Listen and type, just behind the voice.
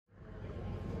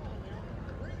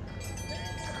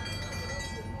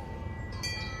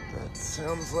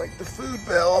Sounds like the food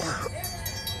bell.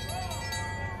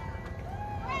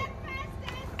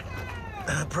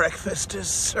 Breakfast is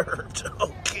served.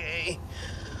 Okay.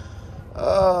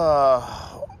 Oh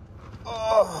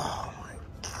my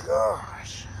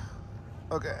gosh.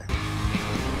 Okay.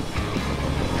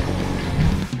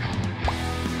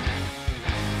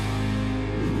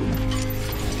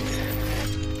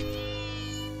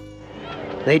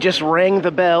 They just rang the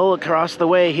bell across the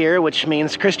way here, which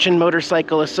means Christian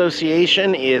Motorcycle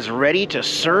Association is ready to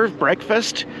serve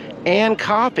breakfast and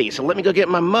coffee. So let me go get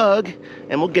my mug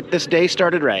and we'll get this day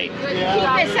started right. Keep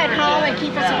us at home and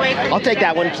keep us away from I'll take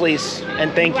that one, please.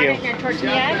 And thank you. Your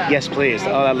tortilla? Yes, please.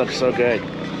 Oh, that looks so good.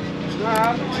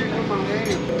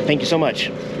 Thank you so much.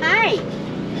 Hi.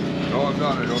 No, I'm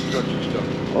not. I don't touch the stuff.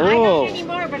 Oh, I don't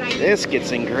anymore, but I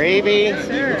biscuits and gravy.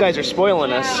 You guys are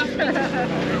spoiling us.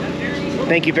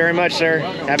 Thank you very much, sir.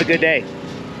 Have a good day.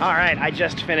 All right, I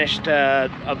just finished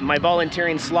my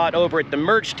volunteering slot over at the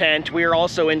merch tent. We are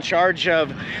also in charge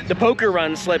of the poker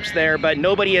run slips there, but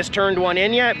nobody has turned one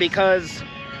in yet because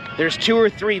there's 2 or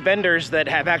 3 vendors that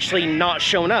have actually not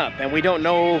shown up, and we don't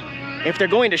know if they're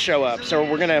going to show up. So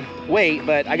we're gonna wait,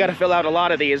 but I gotta fill out a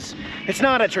lot of these. It's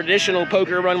not a traditional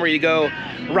poker run where you go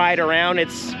ride around.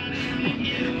 It's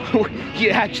you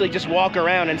actually just walk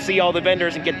around and see all the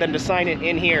vendors and get them to sign it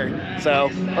in here. So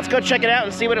let's go check it out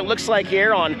and see what it looks like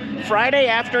here on Friday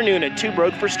afternoon at 2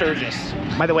 Broke for Sturgis.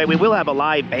 By the way, we will have a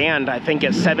live band, I think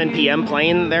at 7 p.m.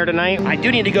 playing there tonight. I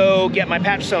do need to go get my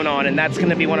patch sewn on, and that's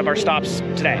gonna be one of our stops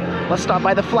today. Let's stop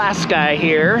by the Flask guy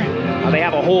here. They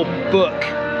have a whole book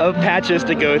of patches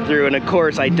to go through, and of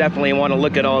course I definitely want to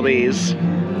look at all these.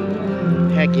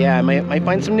 Heck yeah, I might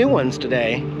find some new ones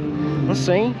today. Let's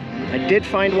see. I did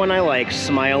find one I like.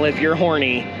 Smile if you're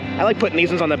horny. I like putting these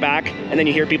ones on the back, and then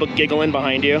you hear people giggling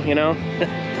behind you, you know? All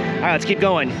right, let's keep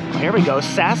going. Here we go.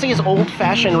 Sassy's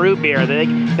Old-Fashioned Root Beer.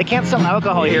 They can't sell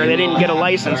alcohol here. They didn't get a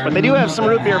license, but they do have some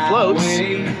root beer floats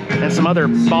and some other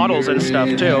bottles and stuff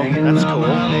too. That's cool.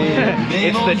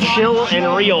 It's the Chill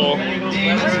and Reel.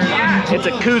 It's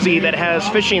a koozie that has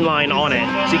fishing line on it,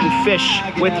 so you can fish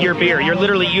with your beer. You're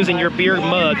literally using your beer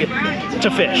mug to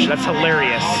fish. That's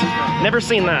hilarious. Never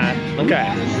seen that.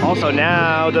 Okay. Also,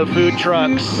 now the food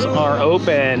trucks are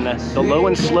open. The Low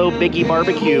and Slow Biggie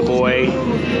Barbecue, boy.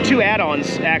 2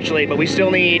 add-ons, actually, but we still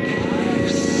need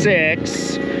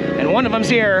 6. And one of them's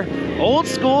here. Old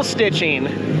School Stitching.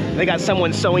 They got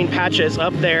someone sewing patches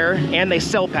up there, and they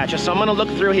sell patches. So I'm gonna look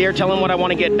through here, tell them what I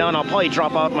want to get done. I'll probably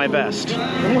drop off my vest.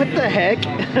 What the heck?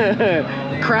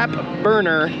 Crap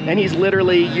burner, and he's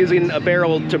literally using a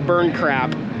barrel to burn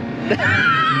crap.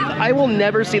 I will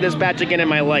never see this patch again in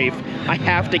my life. I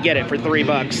have to get it for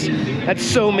 $3. That's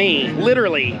so me.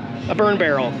 Literally, a burn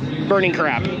barrel, burning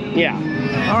crap. Yeah.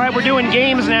 All right, we're doing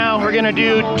games now. We're gonna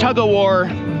do tug of war,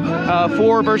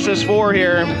 4 versus 4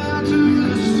 here.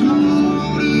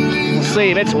 We'll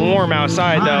see if it's warm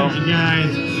outside though. All right,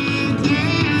 guys.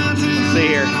 Let's see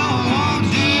here.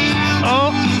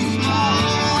 Oh,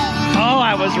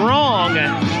 I was wrong.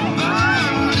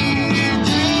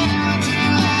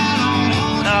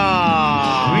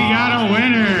 We got a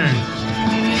winner.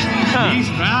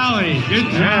 East Valley.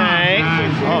 Good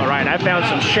job. All right, I found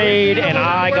some shade and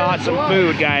I got some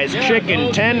food, guys.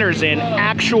 Chicken tenders and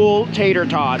actual tater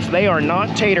tots. They are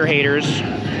not tater haters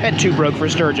at 2 Broke for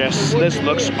Sturgis. This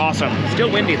looks awesome.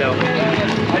 Still windy though.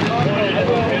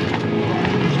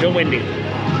 Still windy.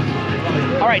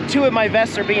 All right, 2 of my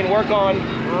vests are being worked on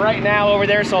right now over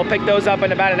there, so I'll pick those up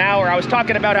in about an hour. I was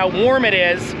talking about how warm it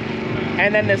is,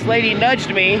 and then this lady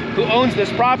nudged me, who owns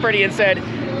this property, and said,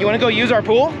 "You want to go use our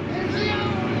pool?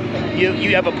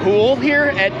 You have a pool here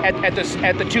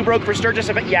at the 2 Broke for Sturgis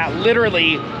event?" Yeah,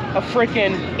 literally a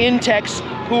freaking Intex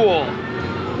pool.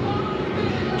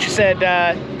 She said,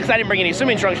 because I didn't bring any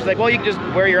swimming trunks, she's like, "Well, you can just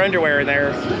wear your underwear in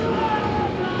there."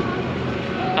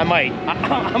 I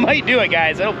might do it,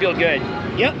 guys. I don't feel good.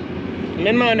 Yep, I'm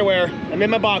in my underwear. I'm in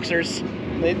my boxers.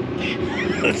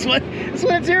 That's what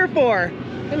it's here for.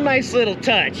 A nice little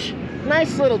touch.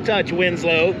 Nice little touch,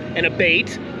 Winslow, and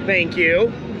ABATE. Thank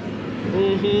you.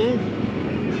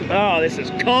 Oh, this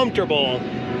is comfortable.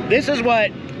 This is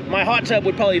what my hot tub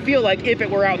would probably feel like if it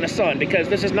were out in the sun, because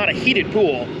this is not a heated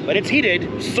pool, but it's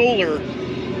heated, solar,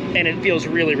 and it feels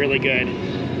really, really good.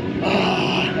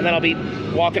 And then I'll be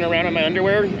walking around in my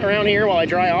underwear around here while I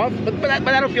dry off, but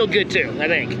that'll feel good too, I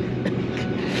think.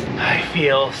 I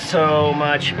feel so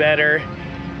much better.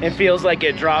 It feels like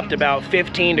it dropped about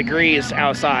 15 degrees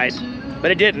outside, but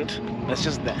it didn't. That's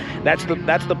just that's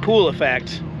the pool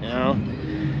effect, you know.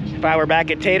 If I were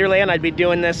back at Taterland, I'd be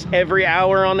doing this every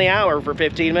hour on the hour for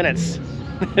 15 minutes.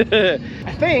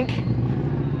 I think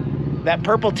that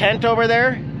purple tent over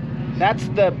there, that's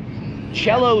the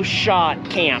Jello shot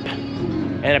camp.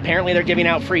 And apparently they're giving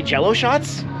out free Jello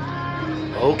shots?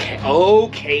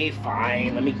 Okay,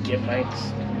 fine. Let me get my...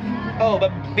 Oh,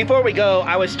 but before we go,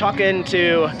 I was talking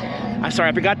to... I'm sorry,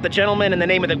 I forgot the gentleman and the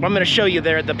name of the... I'm gonna show you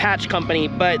there, the patch company,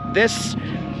 but this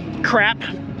crap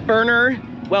burner,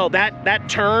 well, that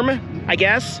term, I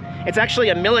guess, it's actually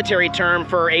a military term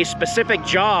for a specific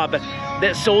job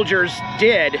that soldiers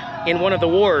did in one of the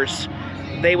wars.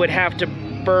 They would have to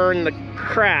burn the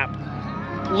crap,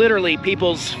 literally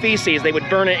people's feces. They would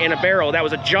burn it in a barrel. That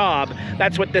was a job.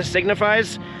 That's what this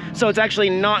signifies. So it's actually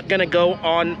not gonna go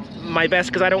on my vest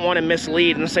because I don't want to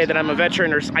mislead and say that I'm a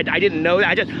veteran, or I didn't know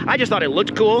that. I just thought it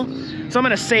looked cool. So I'm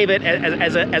gonna save it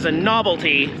as a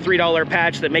novelty $3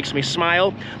 patch that makes me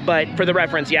smile. But for the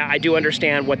reference, yeah, I do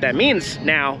understand what that means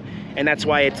now, and that's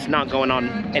why it's not going on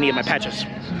any of my patches.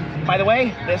 By the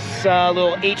way, this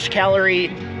little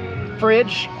H-calorie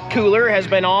fridge cooler has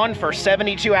been on for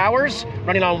 72 hours,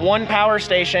 running on one power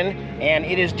station, and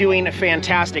it is doing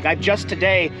fantastic. I've just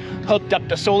today hooked up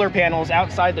the solar panels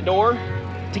outside the door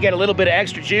to get a little bit of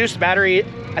extra juice. Battery,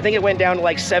 I think it went down to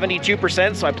like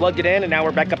 72%, so I plugged it in and now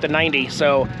we're back up to 90.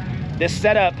 So this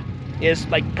setup is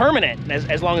like permanent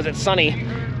as long as it's sunny.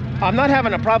 I'm not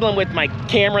having a problem with my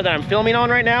camera that I'm filming on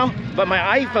right now, but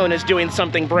my iPhone is doing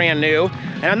something brand new,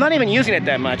 and I'm not even using it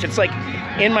that much. It's like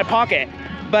in my pocket.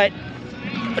 But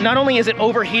not only is it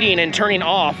overheating and turning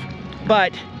off,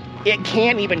 but it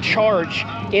can't even charge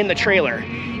in the trailer.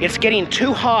 It's getting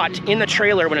too hot in the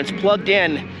trailer when it's plugged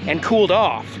in and cooled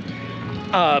off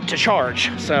to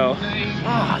charge. So,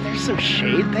 there's some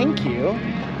shade, thank you.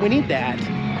 We need that.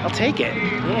 I'll take it,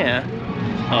 yeah.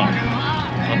 Oh,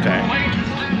 okay,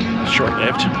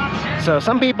 short-lived. So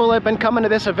some people have been coming to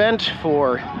this event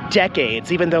for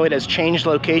decades, even though it has changed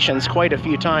locations quite a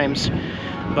few times.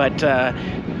 But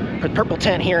the Purple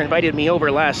Tent here invited me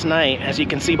over last night. As you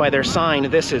can see by their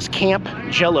sign, this is Camp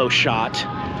Jello Shot.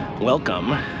 Welcome.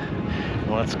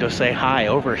 Well, let's go say hi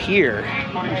over here.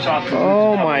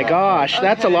 Oh my gosh,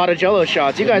 that's a lot of Jello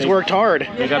shots. You guys worked hard.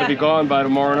 They got to be gone by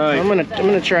tomorrow night. I'm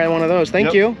gonna try one of those.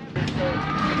 Thank you.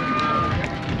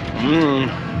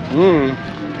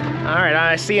 All right,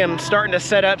 I see him starting to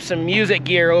set up some music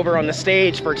gear over on the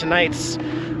stage for tonight's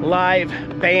live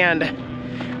band.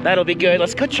 That'll be good.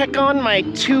 Let's go check on my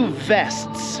two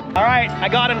vests. All right, I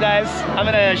got them, guys. I'm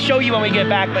gonna show you when we get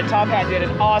back, but Top Hat did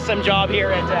an awesome job here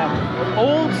at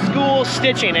Old School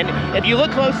Stitching. And if you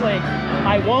look closely,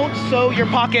 I won't sew your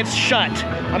pockets shut.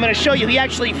 I'm gonna show you, he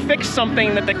actually fixed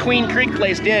something that the Queen Creek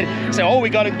place did. Say, oh, we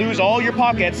gotta lose all your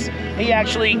pockets. He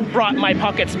actually brought my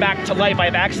pockets back to life. I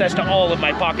have access to all of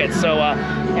my pockets. So,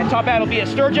 and Top Hat will be at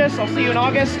Sturgis. I'll see you in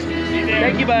August.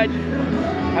 Thank you, bud.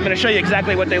 I'm gonna show you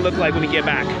exactly what they look like when we get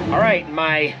back. All right,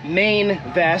 my main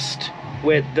vest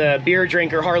with the beer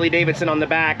drinker Harley Davidson on the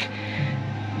back.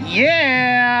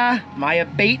 Yeah, my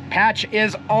ABATE patch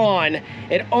is on.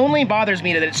 It only bothers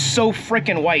me that it's so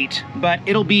freaking white, but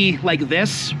it'll be like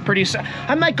this pretty soon.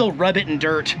 I might go rub it in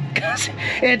dirt because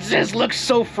it just looks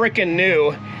so freaking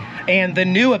new. And the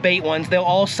new ABATE ones, they'll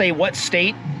all say what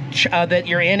state that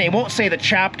you're in. It won't say the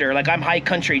chapter, like I'm High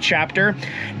Country chapter,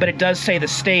 but it does say the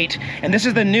state. And this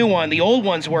is the new one. The old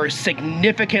ones were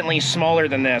significantly smaller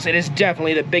than this. It is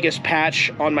definitely the biggest patch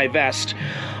on my vest.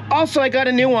 Also, I got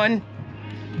a new one.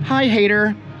 Hi,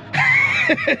 hater.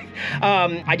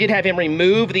 I did have him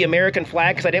remove the American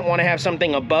flag because I didn't want to have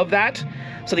something above that.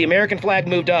 So the American flag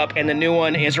moved up and the new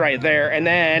one is right there. And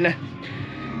then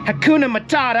Hakuna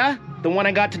Matata, the one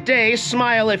I got today,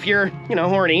 smile if you're, you know,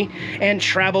 horny, and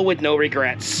travel with no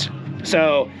regrets.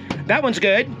 So that one's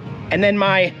good. And then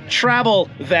my travel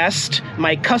vest,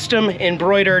 my custom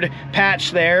embroidered patch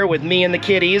there with me and the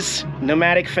kitties,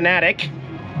 Nomadic Fanatic.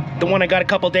 The one I got a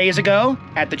couple days ago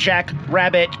at the Jack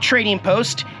Rabbit Trading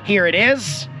Post. Here it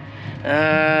is.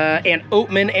 An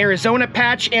Oatman, Arizona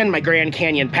patch and my Grand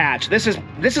Canyon patch. This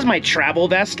is my travel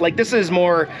vest. Like, this is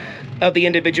more of the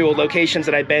individual locations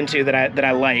that I've been to that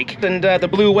I like. And the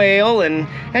blue whale and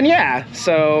yeah.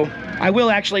 So I will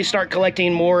actually start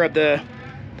collecting more of the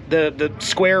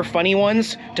square funny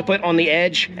ones to put on the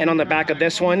edge and on the back of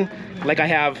this one, like I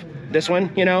have this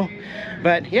one, you know.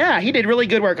 But yeah, he did really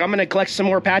good work. I'm gonna collect some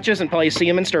more patches and probably see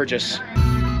him in Sturgis.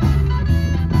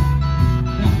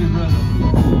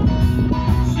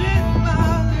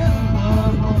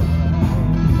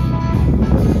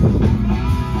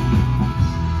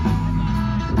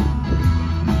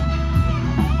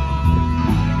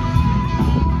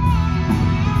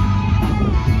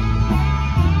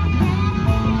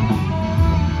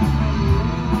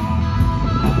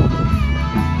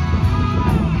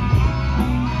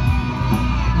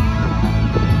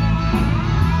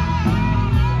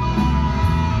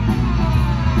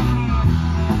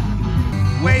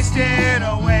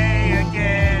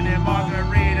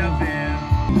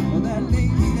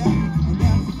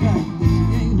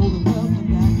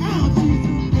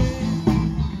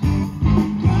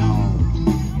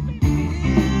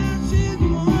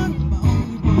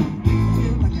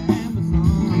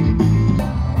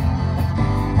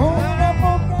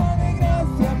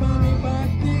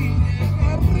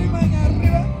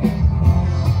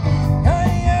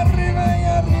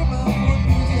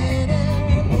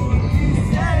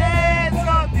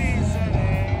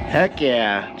 Heck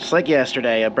yeah, just like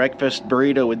yesterday, a breakfast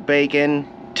burrito with bacon,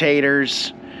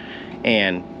 taters,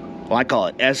 and, well, I call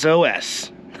it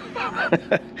SOS. I'm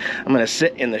gonna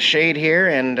sit in the shade here,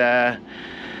 and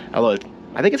although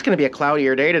I think it's gonna be a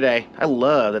cloudier day today. I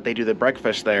love that they do the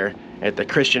breakfast there at the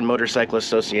Christian Motorcycle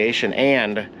Association,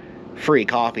 and free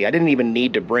coffee. I didn't even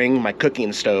need to bring my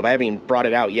cooking stove. I haven't even brought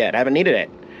it out yet. I haven't needed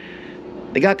it.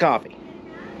 They got coffee.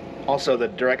 Also, the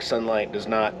direct sunlight does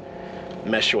not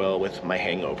mesh well with my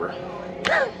hangover.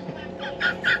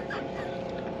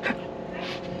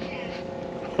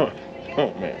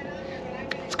 Oh man,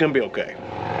 it's gonna be okay.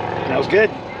 That was good.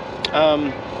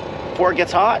 Before it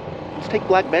gets hot, let's take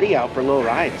Black Betty out for a little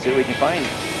ride, see what we can find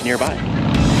nearby.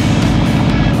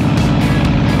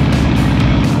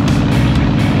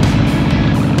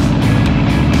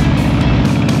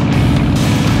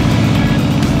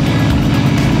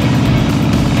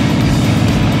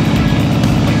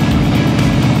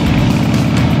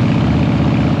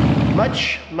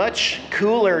 Much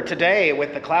cooler today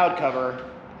with the cloud cover.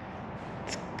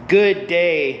 It's a good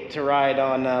day to ride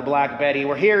on Black Betty.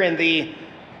 We're here in the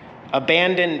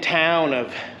abandoned town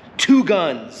of Two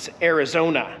Guns,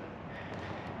 Arizona.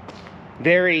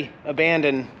 Very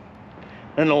abandoned.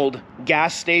 An old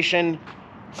gas station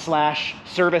slash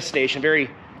service station. Very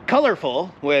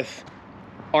colorful with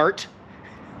art.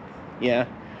 Yeah.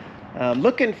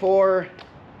 Looking for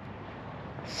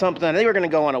something. I think we're gonna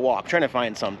go on a walk, trying to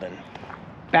find something.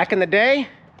 Back in the day,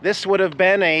 this would have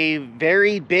been a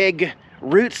very big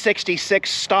Route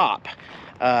 66 stop,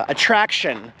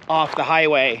 attraction off the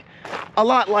highway. A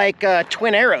lot like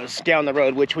Twin Arrows down the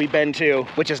road, which we've been to,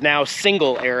 which is now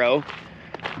Single Arrow.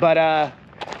 But I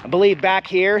believe back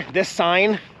here, this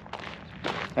sign,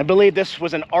 I believe this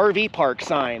was an RV park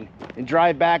sign. And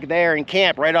drive back there and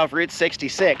camp right off Route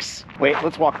 66. Wait,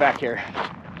 let's walk back here.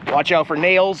 Watch out for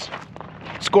nails,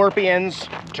 scorpions,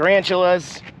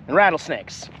 tarantulas, and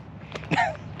rattlesnakes.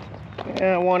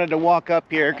 Yeah, I wanted to walk up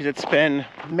here because it's been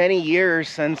many years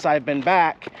since I've been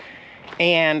back,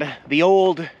 and the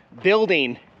old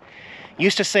building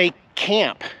used to say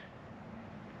camp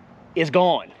is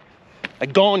gone.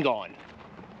 Like gone.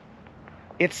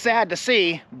 It's sad to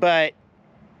see, but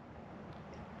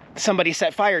somebody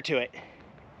set fire to it.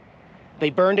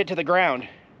 They burned it to the ground.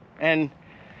 And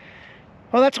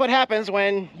well, that's what happens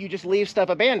when you just leave stuff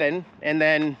abandoned and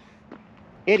then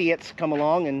idiots come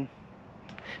along and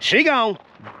she gone.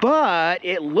 But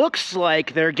it looks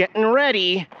like they're getting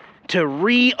ready to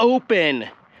reopen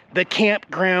the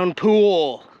campground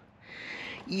pool.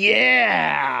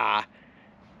 Yeah.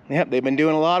 Yep, they've been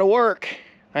doing a lot of work.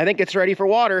 I think it's ready for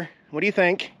water. What do you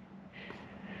think?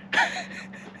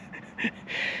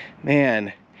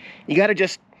 Man, you got to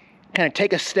just kind of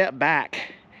take a step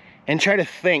back and try to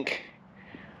think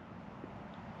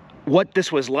what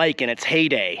this was like in its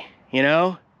heyday, you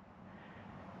know?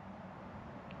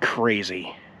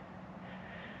 Crazy.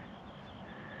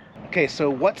 Okay, so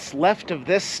what's left of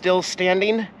this still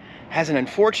standing has an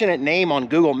unfortunate name on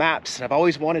Google Maps, and I've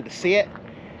always wanted to see it.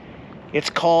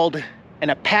 It's called an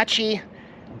Apache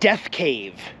Death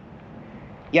Cave.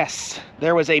 Yes,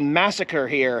 there was a massacre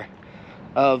here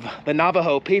of the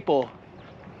Navajo people.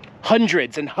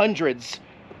 Hundreds and hundreds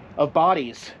of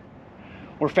bodies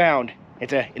were found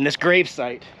in this grave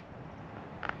site.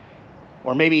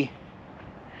 Or maybe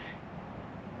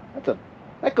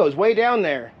that goes way down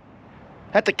there.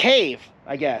 That's a cave,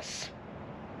 I guess.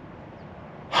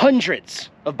 Hundreds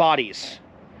of bodies.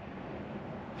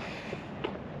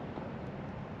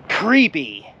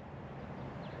 Creepy.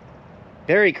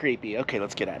 Very creepy. Okay,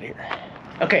 let's get out of here.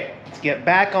 Okay, let's get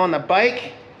back on the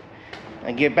bike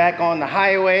and get back on the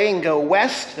highway and go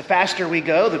west. The faster we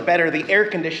go, the better the air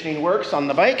conditioning works on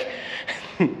the bike.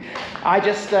 I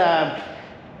just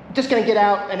gonna get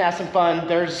out and have some fun.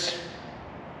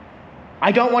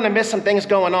 I don't want to miss some things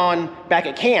going on back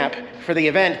at camp for the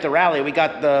event, the rally. We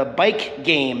got the bike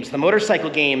games, the motorcycle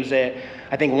games at,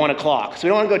 I think, 1 o'clock. So we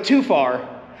don't want to go too far,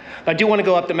 but I do want to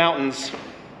go up the mountains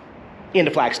into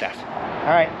Flagstaff.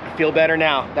 All right, I feel better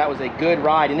now. That was a good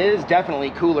ride, and it is definitely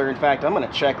cooler. In fact, I'm going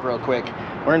to check real quick.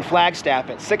 We're in Flagstaff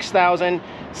at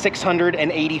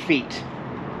 6,680 feet.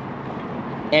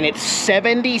 And it's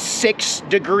 76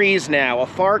 degrees now, a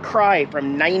far cry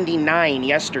from 99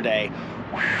 yesterday.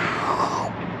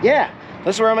 Yeah,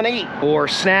 this is where I'm gonna eat. Or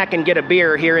snack and get a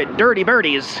beer here at Dirty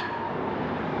Birdies.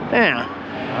 Yeah.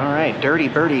 All right, Dirty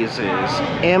Birdies is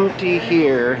empty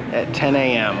here at 10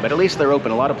 a.m. But at least they're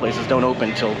open. A lot of places don't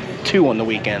open till 2 on the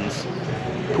weekends.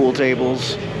 Pool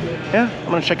tables. Yeah, I'm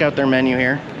gonna check out their menu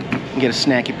here and get a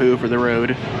snacky poo for the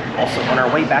road. Also, on our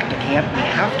way back to camp, we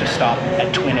have to stop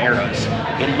at Twin Arrows.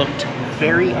 It looked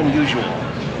very unusual.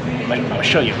 I'll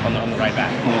show you on the ride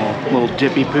back. Little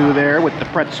dippy poo there with the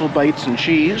pretzel bites and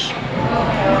cheese.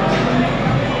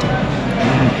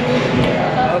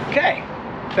 Okay,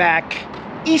 back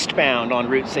eastbound on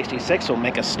Route 66. We'll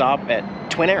make a stop at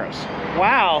Twin Arrows.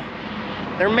 Wow,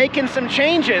 they're making some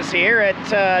changes here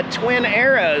at Twin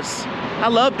Arrows. I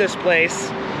love this place.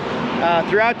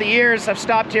 Throughout the years, I've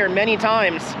stopped here many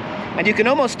times, and you can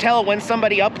almost tell when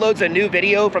somebody uploads a new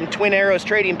video from Twin Arrows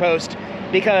Trading Post,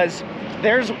 because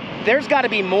there's got to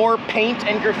be more paint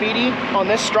and graffiti on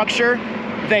this structure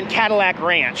than Cadillac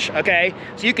Ranch, okay?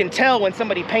 So you can tell when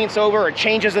somebody paints over or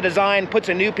changes the design, puts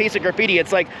a new piece of graffiti,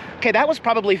 it's like, okay, that was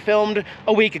probably filmed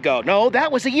a week ago. No,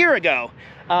 that was a year ago.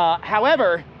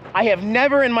 However, I have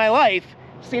never in my life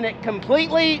seen it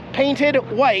completely painted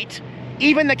white,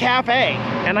 even the cafe.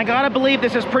 And I gotta believe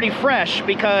this is pretty fresh,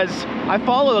 because I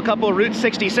follow a couple of Route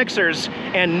 66ers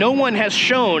and no one has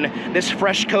shown this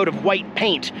fresh coat of white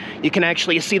paint. You can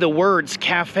actually see the words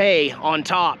cafe on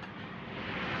top.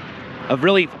 A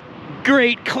really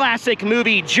great classic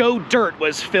movie, Joe Dirt,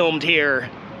 was filmed here.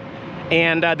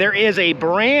 And there is a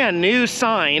brand new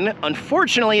sign.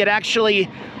 Unfortunately, it actually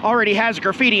already has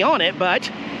graffiti on it,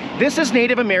 but this is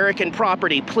Native American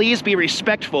property. Please be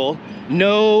respectful.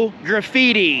 No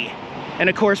graffiti. And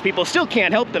of course, people still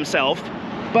can't help themselves.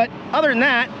 But other than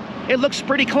that, it looks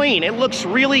pretty clean. It looks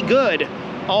really good.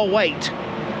 All white.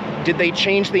 Did they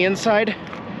change the inside?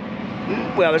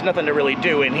 Well, there's nothing to really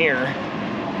do in here.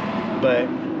 But,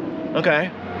 okay.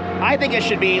 I think it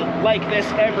should be like this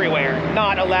everywhere.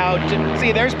 Not allowed to...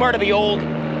 See, there's part of the old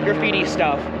graffiti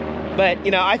stuff. But,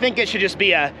 you know, I think it should just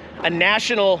be a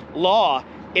national law.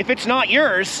 If it's not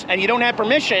yours and you don't have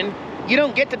permission, you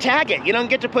don't get to tag it. You don't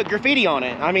get to put graffiti on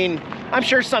it. I mean, I'm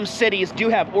sure some cities do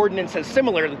have ordinances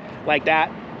similar like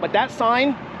that, but that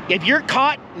sign, if you're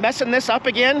caught messing this up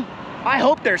again, I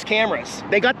hope there's cameras.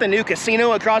 They got the new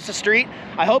casino across the street.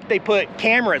 I hope they put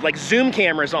cameras, like zoom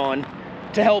cameras on,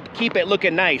 to help keep it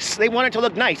looking nice. They want it to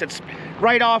look nice. It's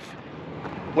right off,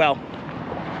 well,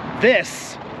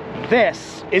 this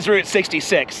is Route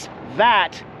 66.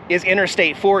 That is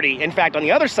Interstate 40. In fact, on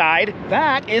the other side,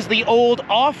 that is the old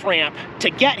off-ramp to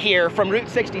get here from Route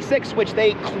 66, which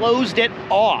they closed it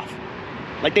off.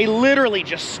 Like, they literally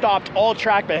just stopped all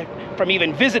traffic from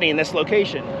even visiting this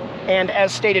location. And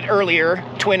as stated earlier,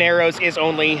 Twin Arrows is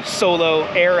only solo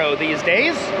arrow these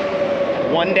days.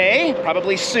 One day,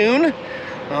 probably soon,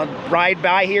 I'll ride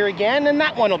by here again, and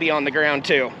that one will be on the ground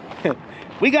too.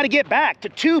 We got to get back to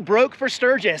 2 Broke for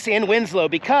Sturgis in Winslow,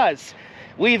 because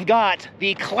we've got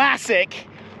the classic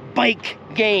bike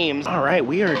games. All right,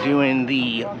 we are doing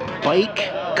the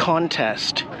bike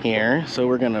contest here. So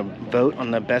we're gonna vote on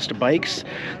the best bikes.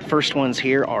 First ones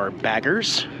here are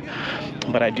baggers.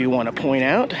 But I do want to point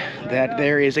out that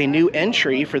there is a new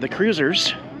entry for the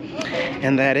cruisers,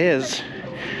 and that is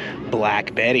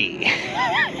Black Betty.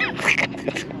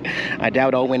 I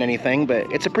doubt I'll win anything,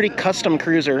 but it's a pretty custom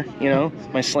cruiser, you know,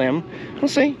 my Slim. We'll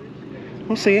see.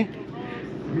 We'll see.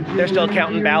 They're still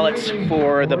counting ballots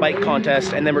for the bike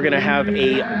contest, and then we're going to have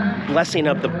a blessing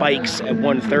of the bikes at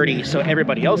 1:30, so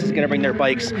everybody else is going to bring their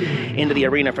bikes into the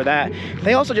arena for that.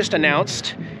 They also just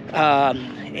announced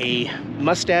a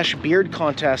mustache beard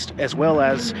contest as well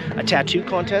as a tattoo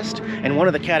contest, and one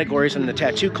of the categories in the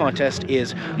tattoo contest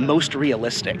is most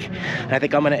realistic. And I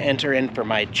think I'm going to enter in for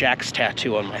my Jack's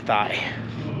tattoo on my thigh.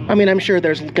 I mean, I'm sure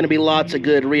there's going to be lots of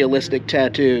good realistic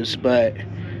tattoos, but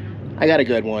I got a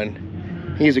good one.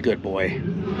 He's a good boy.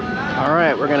 All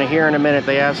right, we're gonna hear in a minute.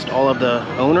 They asked all of the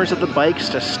owners of the bikes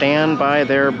to stand by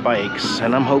their bikes,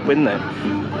 and I'm hoping that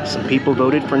some people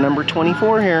voted for number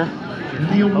 24 here. And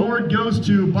the award goes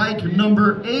to bike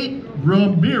number 8,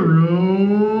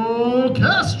 Ramiro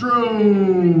Castro.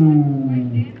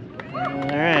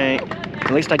 All right,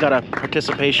 at least I got a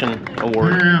participation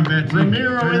award. Yeah, Betsy.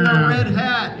 Ramiro in the red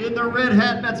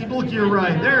hat, Betsy, look you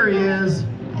right, there he is.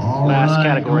 All Last right,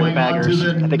 category, going on baggers.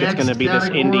 to the I think it's going to be this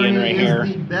next Indian right category here.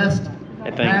 is the best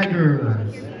I think.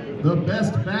 baggers. The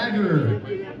best bagger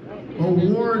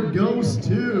award goes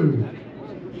to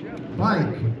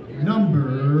bike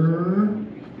number...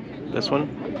 This one?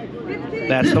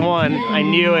 That's the one. I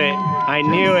knew it. I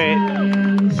knew it.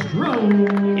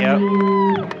 Yep.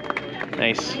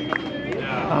 Nice.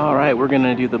 All right, we're going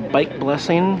to do the bike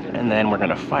blessing, and then we're going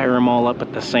to fire them all up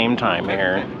at the same time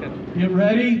here. Get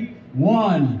ready.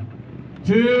 1,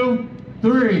 2,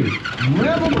 3.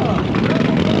 Rev them up. Rev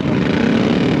them up.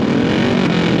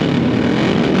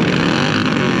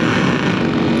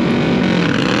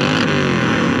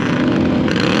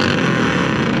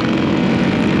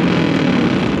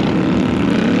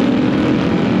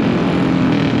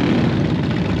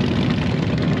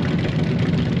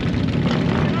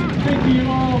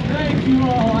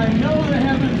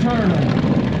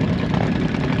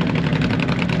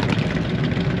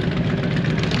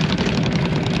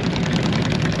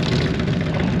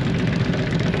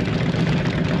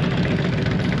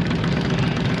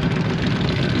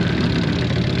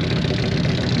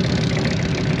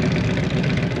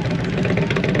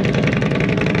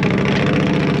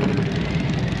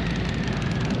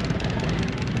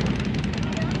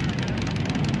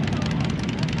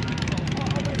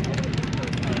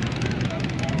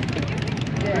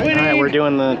 we're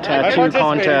doing the tattoo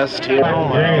contest. Oh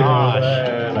my gosh.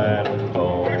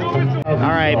 All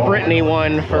right, Brittany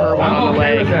won for her one on the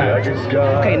leg.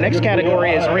 Okay, next category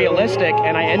is realistic,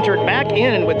 and I entered back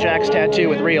in with Jack's tattoo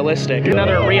with realistic.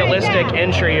 Another realistic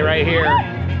entry right here.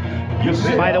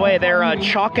 By the way, they're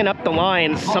chalking up the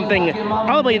lines. Something,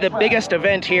 probably the biggest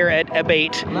event here at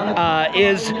ABATE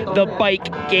is the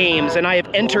bike games, and I have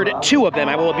entered 2 of them.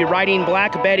 I will be riding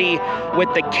Black Betty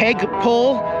with the keg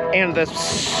pull and the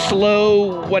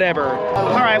slow whatever.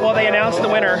 All right, well, they announced the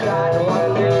winner.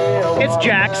 It's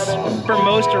Jack's for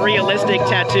most realistic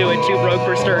tattoo at 2 Broke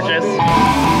for Sturgis.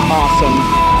 Awesome.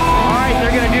 All right,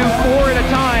 they're gonna do 4 at a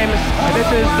time. And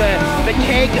this is the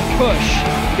keg push.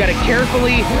 You gotta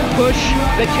carefully push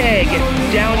the keg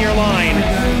down your line.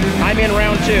 I'm in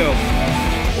round 2.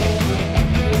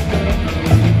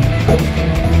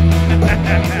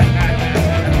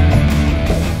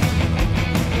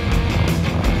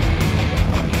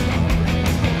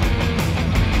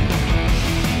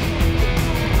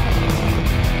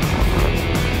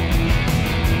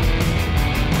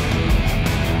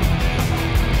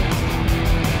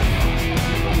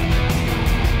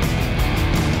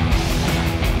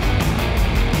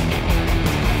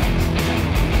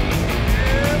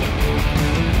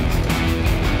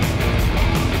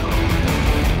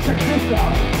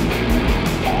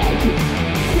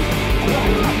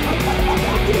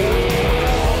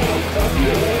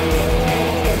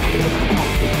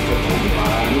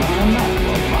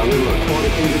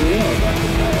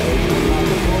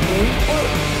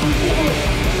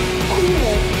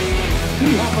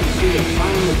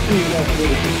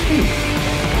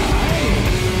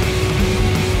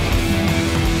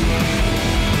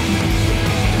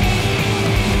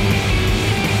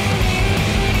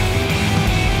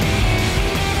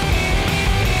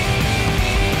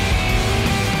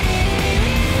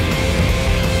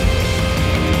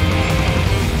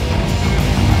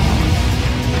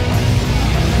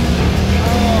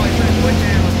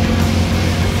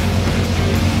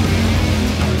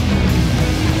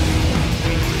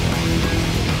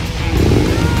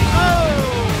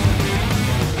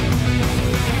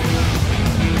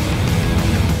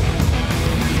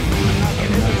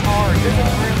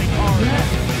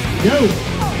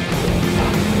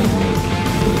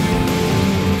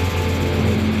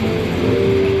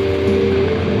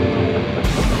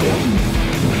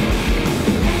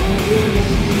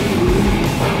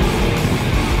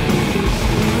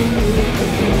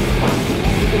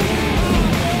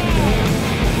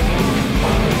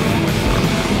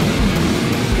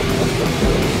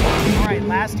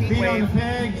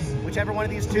 Whichever one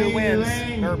of these 2 wins,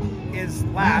 or is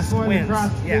last wins.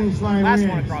 Yeah, last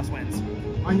one across wins.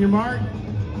 On your mark,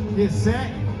 get set,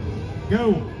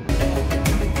 go.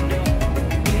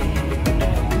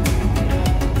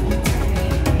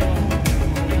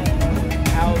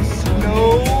 How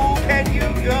slow can you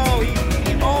go?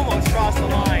 He almost crossed the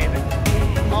line.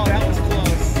 Oh, that was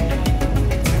close.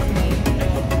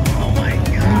 Oh my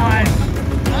gosh.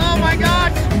 Oh my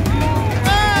gosh.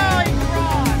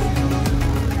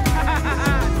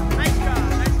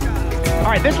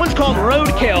 All right, this one's called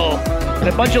Roadkill.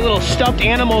 There's a bunch of little stuffed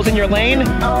animals in your lane.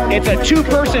 It's a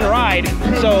 2-person ride,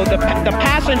 so the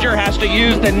passenger has to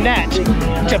use the net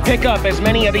to pick up as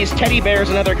many of these teddy bears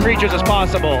and other creatures as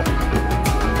possible.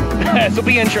 This will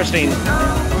be interesting.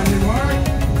 On your mark,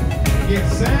 get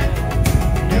set,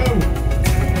 go.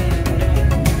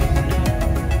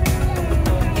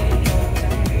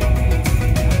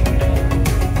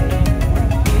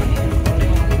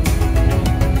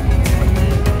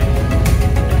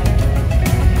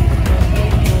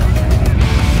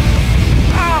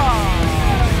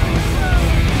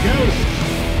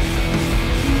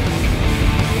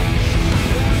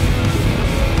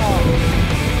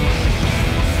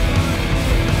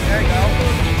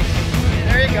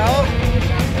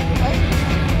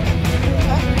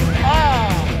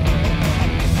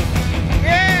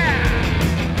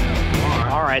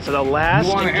 So the last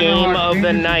game of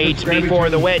the night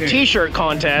before the wet t-shirt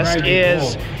contest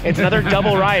is, it's another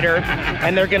double rider,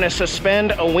 and they're gonna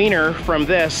suspend a wiener from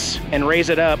this and raise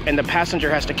it up, and the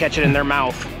passenger has to catch it in their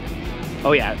mouth.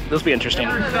 Oh yeah, this will be interesting.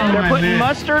 They're putting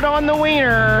mustard on the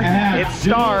wiener. It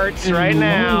starts right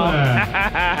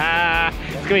now.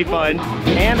 It's gonna be fun.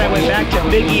 And I went back to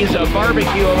Biggie's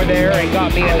barbecue over there and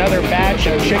got me another batch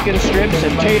of chicken strips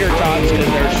and tater tots because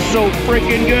they're so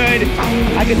freaking good.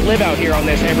 I could live out here on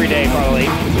this every day probably.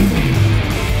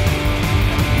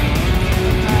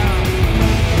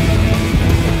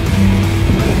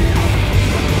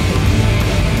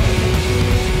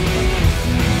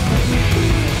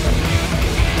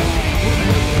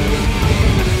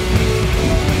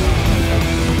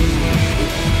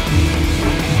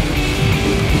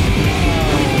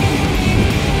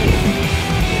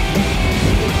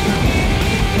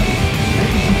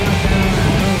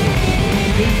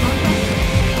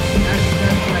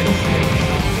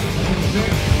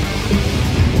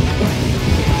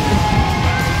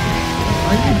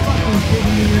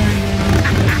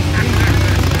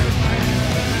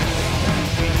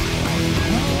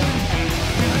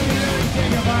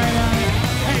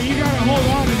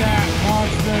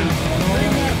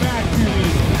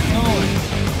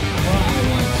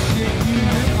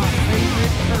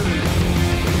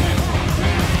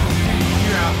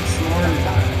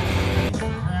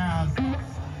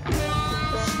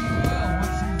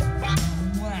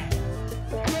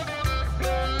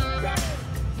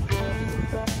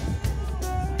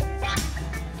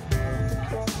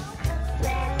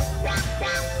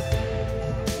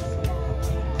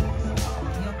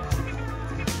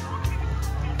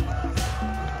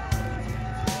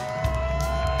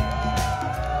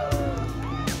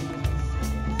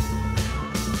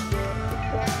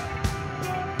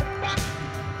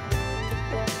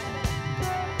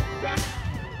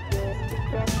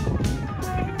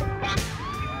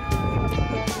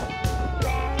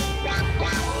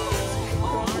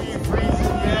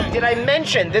 did I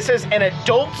mention this is an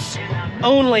adults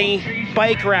only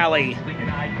bike rally?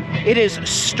 It is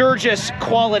Sturgis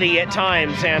quality at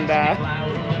times, and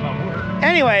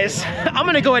anyways, I'm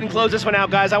gonna go ahead and close this one out,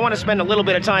 guys. I want to spend a little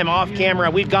bit of time off camera.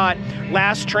 We've got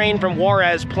Last Train from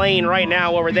Juarez playing right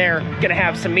now over there. Gonna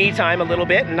have some me time a little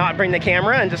bit and not bring the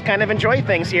camera and just kind of enjoy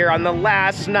things here on the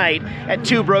last night at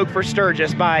Two Broke for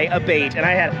Sturgis by ABATE. And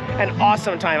I had an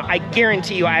awesome time. I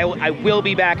guarantee you I will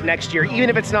be back next year, even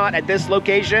if it's not at this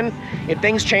location. If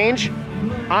things change,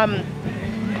 I'm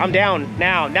down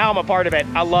now. Now I'm a part of it.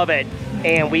 I love it.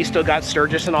 And we still got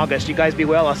Sturgis in August. You guys be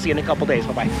well. I'll see you in a couple days.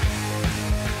 Bye-bye.